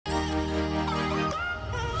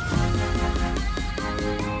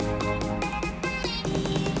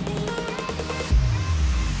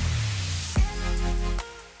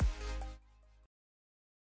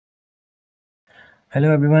Hello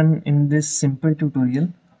everyone, in this simple tutorial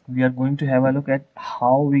we are going to have a look at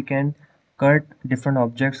how we can cut different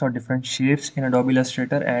objects or different shapes in Adobe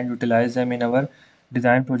Illustrator and utilize them in our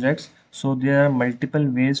design projects. So there are multiple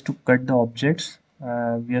ways to cut the objects.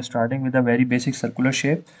 We are starting with a very basic circular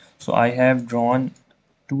shape. So I have drawn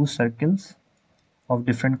two circles of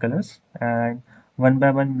different colors, and one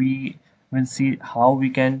by one we will see how we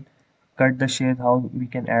can cut the shape, how we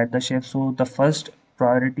can add the shape. So the first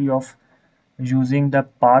priority of using the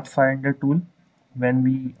pathfinder tool when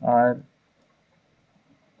we are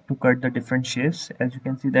to cut the different shapes, as you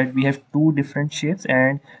can see that we have two different shapes,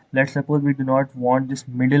 and let's suppose we do not want this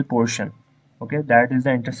middle portion. Okay, that is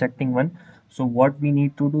the intersecting one. So what we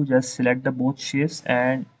need to do, just select the both shapes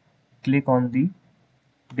and click on the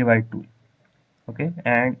divide tool. Okay,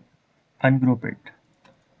 and ungroup it.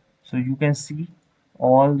 So you can see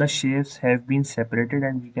all the shapes have been separated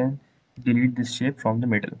and we can delete this shape from the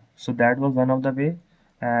middle. So that was one of the way.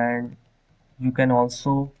 And you can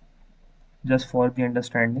also, just for the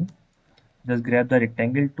understanding, just grab the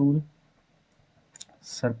rectangle tool,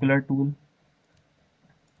 circular tool,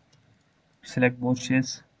 select both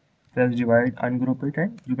shapes, press divide, ungroup it,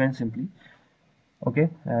 and you can simply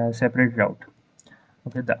separate it out.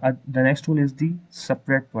 Okay, the next tool is the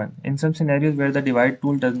subtract one. In some scenarios where the divide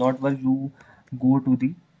tool does not work, you go to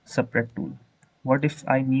the subtract tool. What if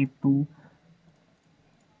I need to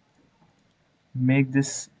make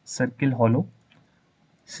this circle hollow?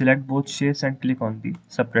 Select both shapes and click on the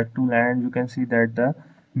subtract tool, and you can see that the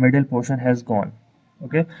middle portion has gone.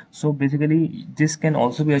 Okay, so basically this can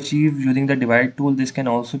also be achieved using the divide tool. This can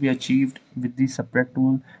also be achieved with the subtract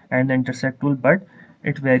tool and the intersect tool, but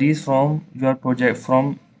it varies from your project,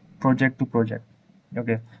 from project to project.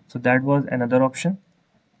 Okay, so that was another option.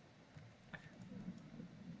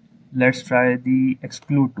 Let's try the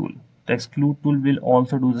exclude tool. The exclude tool will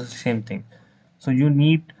also do the same thing. So you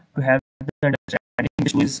need to have the understanding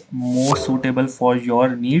which tool is more suitable for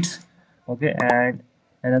your needs. Okay, and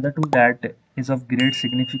another tool that is of great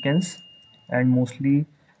significance and mostly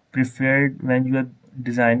preferred when you are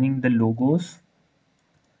designing the logos.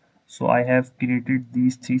 So I have created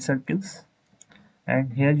these three circles,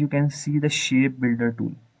 and here you can see the shape builder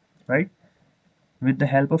tool, right? With the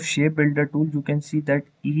help of shape builder tool, you can see that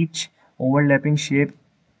each overlapping shape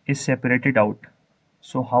is separated out.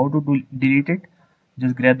 So how to delete it?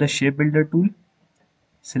 Just grab the shape builder tool,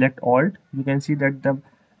 select alt. You can see that the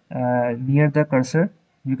near the cursor,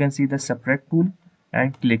 you can see the subtract tool,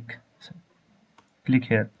 and click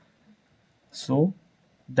here. So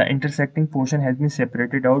the intersecting portion has been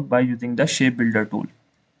separated out by using the shape builder tool.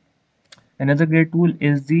 Another great tool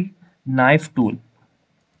is the knife tool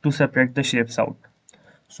to separate the shapes out.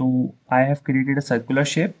 So I have created a circular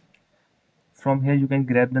shape. From here you can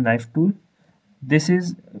grab the knife tool. This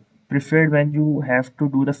is preferred when you have to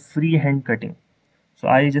do the freehand cutting. So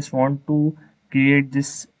I just want to create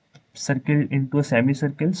this circle into a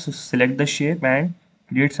semicircle. So select the shape and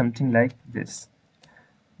create something like this.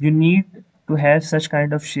 You need to have such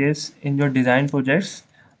kind of shapes in your design projects.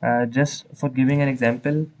 Just for giving an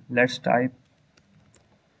example, let's type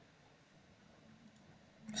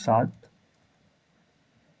Saad.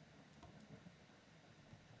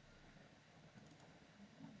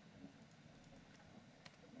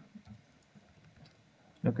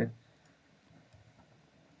 Okay,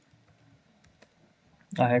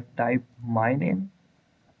 I have typed my name,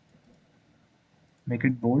 make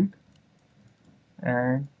it bold,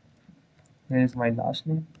 and here is my last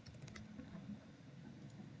name.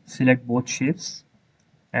 Select both shapes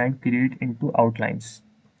and create into outlines.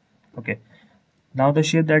 Okay, now the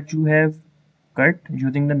shape that you have cut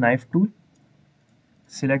using the knife tool,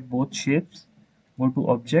 select both shapes, go to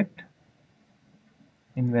object,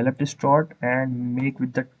 envelop distort, and make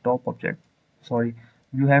with the top object. Sorry,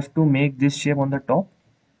 you have to make this shape on the top,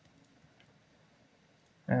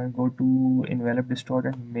 and go to envelop distort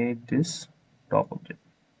and make this top object.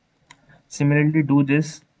 Similarly, do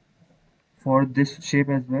this for this shape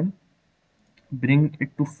as well. Bring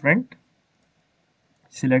it to front,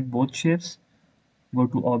 select both shapes, go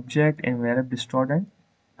to object, envelop distort, and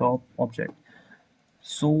top object.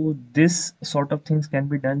 So this sort of things can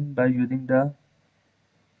be done by using the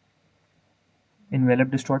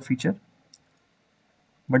envelop distort feature,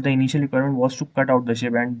 but the initial requirement was to cut out the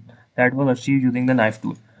shape, and that was achieved using the knife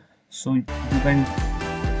tool. So you can